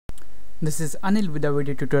This is Anil with a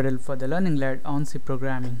video tutorial for the LearningLad on C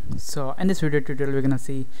programming. So in this video tutorial we're gonna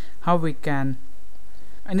see how we can,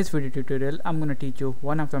 in this video tutorial I'm gonna teach you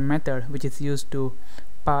one of the method which is used to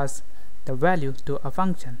pass the value to a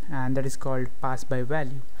function, and that is called pass by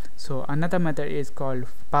value. So another method is called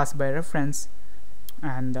pass by reference,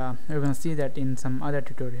 and we're gonna see that in some other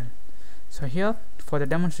tutorial. So here for the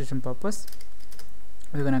demonstration purpose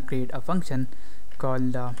we're gonna create a function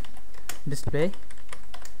called display,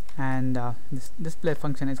 and this display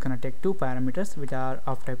function is gonna take two parameters which are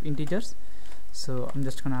of type integers. So I'm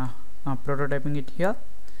just gonna prototyping it here.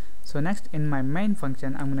 So next in my main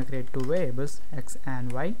function I'm gonna create two variables, x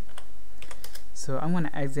and y. So I'm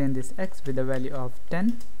gonna assign this x with a value of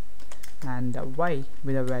 10 and y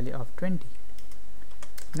with a value of 20.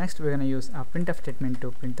 Next we're gonna use a printf statement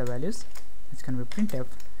to print the values. It's gonna be printf,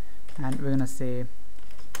 and we're gonna say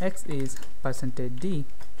x is %d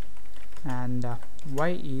and y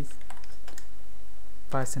is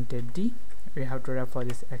 %d. We have to refer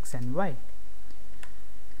this x and y.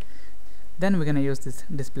 Then we're gonna use this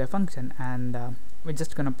display function, and we're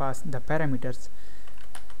just gonna pass the parameters.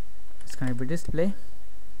 It's gonna be display,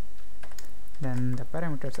 then the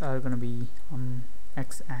parameters are gonna be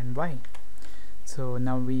x and y. So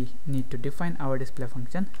now we need to define our display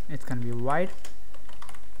function. It's gonna be void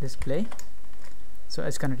display. So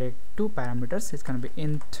it's gonna take two parameters. It's gonna be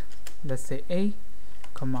int, let's say a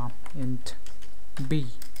comma int b.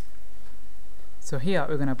 So here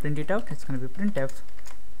we're gonna print it out. It's gonna be printf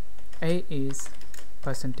a is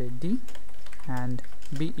 %d and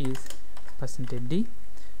b is %d.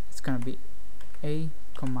 It's gonna be a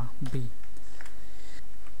comma b.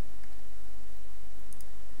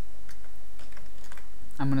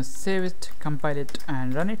 I'm gonna save it, compile it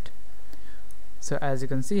and run it. So as you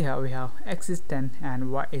can see here we have x is 10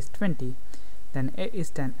 and y is 20, then a is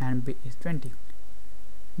 10 and b is 20.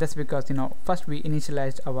 That's because first we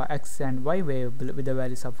initialized our x and y variable with the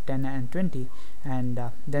values of 10 and 20, and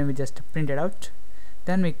then we just printed out.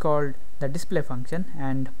 Then we called the display function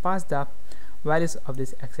and passed the values of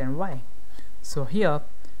this x and y. So here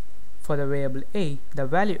for the variable a, the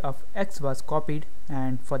value of x was copied,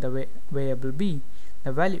 and for the variable b,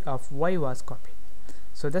 the value of y was copied.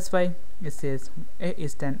 So that's why it says a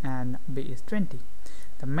is 10 and b is 20.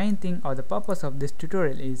 The main thing or the purpose of this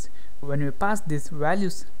tutorial is when we pass these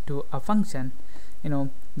values to a function,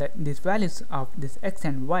 that these values of this x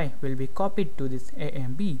and y will be copied to this a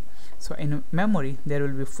and b. So in memory there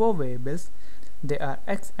will be four variables. They are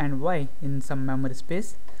x and y in some memory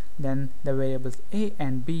space, then the variables a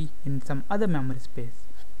and b in some other memory space.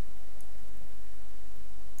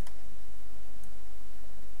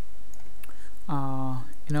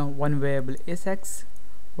 One variable is x,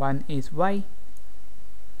 one is y,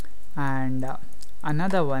 and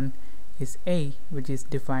another one is a, which is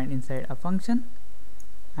defined inside a function,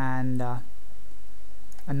 and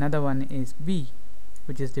another one is b,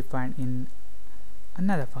 which is defined in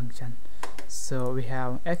another function. So we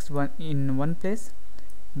have x1 in one place,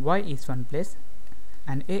 y is one place,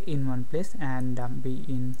 and a in one place, and b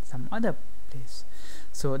in some other place.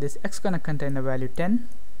 So this x gonna contain the value 10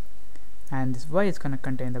 and this y is gonna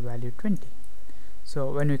contain the value 20. So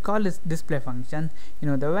when we call this display function,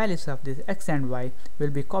 the values of this x and y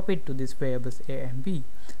will be copied to these variables a and b.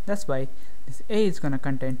 That's why this a is gonna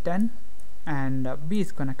contain 10 and b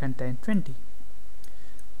is gonna contain 20.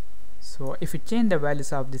 So if we change the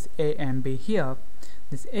values of this a and b here,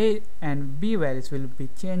 this a and b values will be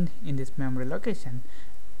changed in this memory location.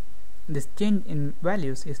 This change in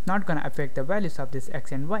values is not gonna affect the values of this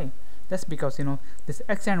x and y. That's because this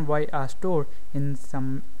x and y are stored in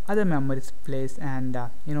some other memory place, and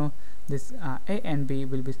this a and b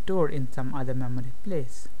will be stored in some other memory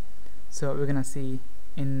place. So we're gonna see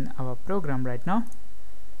in our program right now.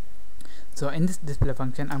 So in this display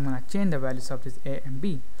function I'm gonna change the values of this a and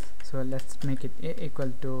b. So let's make it a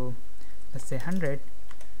equal to, let's say 100,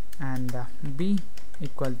 and b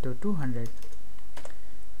equal to 200,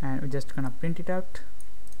 and we're just gonna print it out,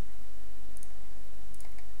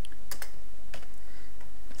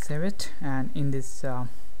 save it, and in this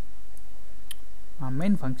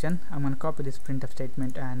main function I'm gonna copy this printf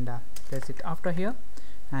statement and place it after here,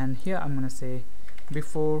 and here I'm gonna say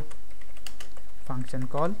before function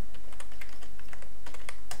call,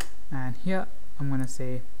 and here I'm gonna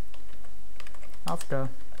say after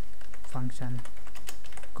function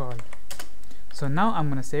call. So now I'm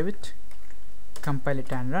gonna save it, compile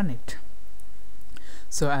it and run it.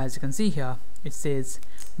 So as you can see here it says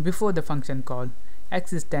before the function call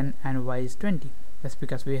x is 10 and y is 20. That's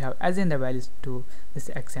because we have assigned the values to this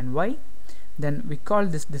x and y. Then we call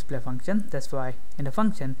this display function. That's why in the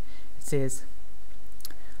function it says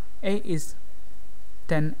A is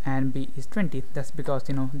 10 and B is 20. That's because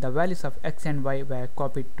the values of x and y were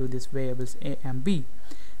copied to these variables A and B.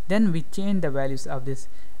 Then we change the values of this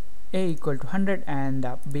A equal to 100 and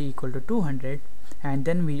B equal to 200, and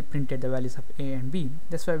then we printed the values of A and B.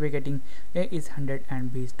 That's why we're getting A is 100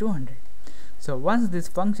 and B is 200. So once this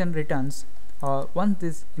function returns, or once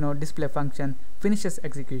this display function finishes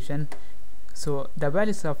execution, so the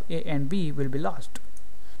values of A and B will be lost,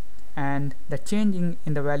 and the changing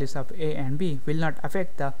in the values of A and B will not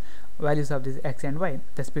affect the values of this x and y.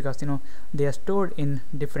 That's because they are stored in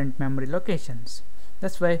different memory locations.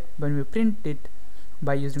 That's why when we print it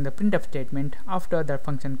by using the printf statement after the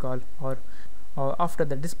function call or after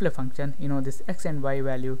the display function, this x and y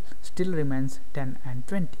value still remains 10 and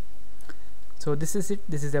 20. So this is it.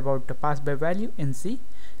 This is about the pass by value in C,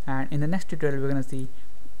 and in the next tutorial we're going to see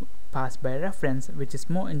pass by reference, which is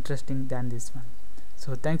more interesting than this one.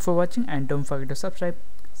 So thanks for watching, and don't forget to subscribe.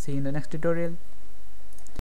 See you in the next tutorial.